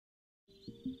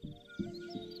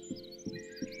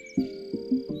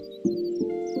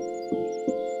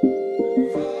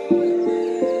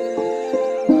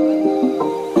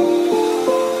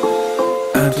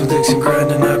flexing,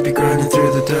 grinding, I be grinding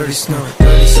through the dirty snow.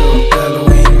 Dirty soul,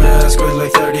 Halloween mask with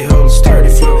like 30 holes, dirty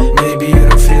flow. Maybe you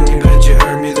don't feel me, but you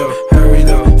heard me though. Hurry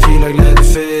though, feel like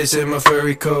Leatherface in my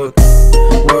furry coat.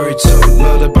 Worried soul,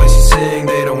 lullabies you sing,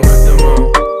 they don't work no more.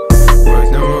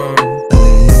 Work no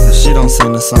more. She don't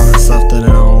sing the song herself, that it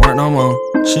don't work no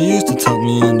more. She used to tuck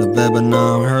me into bed, but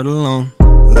now I'm hurt alone.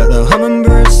 Let the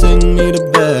hummingbird sing me to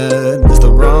bed. It's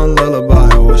the wrong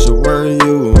lullaby, I wish it were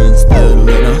you instead.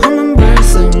 Let the hummingbird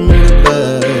sing me to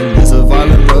bed. It's a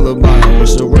violent lullaby, I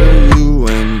wish it were you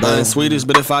and I ain't Swedish,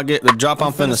 but if I get the drop,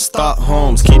 I'm finna stop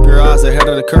Holmes. Keep your eyes ahead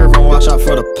of the curve and watch out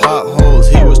for the potholes.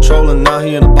 He was trolling, now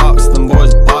he in a box, them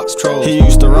boys box trolls. He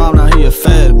used to rob, now he a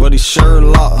fed, but he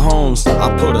Sherlock Holmes.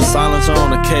 I put a silencer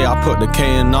on the K, I put the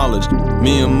K in knowledge.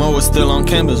 Me and Mo is still on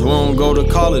campus, we don't go to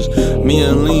college. Me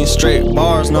and Lean straight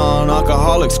bars,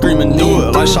 non-alcoholic. Screaming do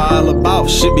it like Shia LaBeouf,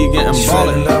 shit be getting She fell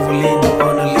in love with Lean, don't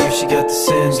wanna leave, she got the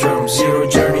syndrome. Zero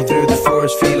journey through the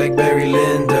forest, feel like Barry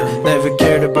Lyndon. Never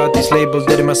cared about these labels,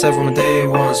 did it myself from day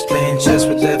ones. Playing chess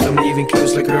with death, I'm leaving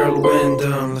clues like Earl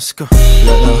Wyndham. Let's go.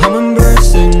 Let the hummingbird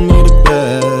sing me to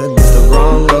bed. It's the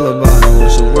wrong lullaby, I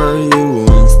wish it were you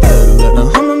instead. Let the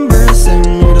hummingbird sing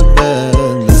me to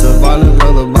bed. It's a violent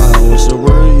lullaby, I wish it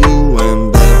were you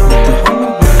and bed. Let the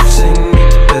hummingbird sing me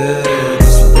to bed.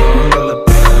 It's the wrong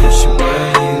lullaby, I wish it were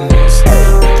you instead.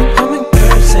 Let the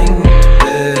hummingbird sing me to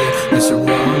bed. It's the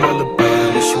wrong lullaby,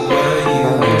 I wish it were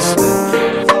you instead.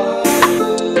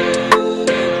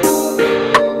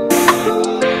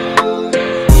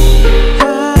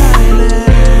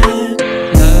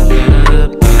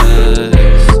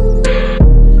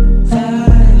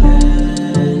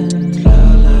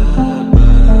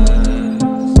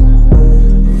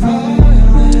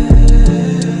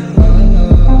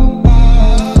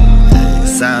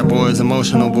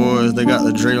 Emotional boys, they got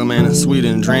the dreidel man in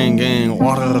Sweden, drain gang,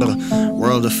 water,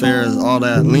 world affairs, all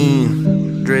that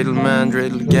lean. Dreidel man,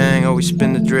 dreidel gang, always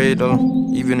spin the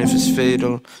dreidel, even if it's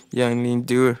fatal. Young lean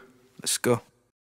doer, let's go.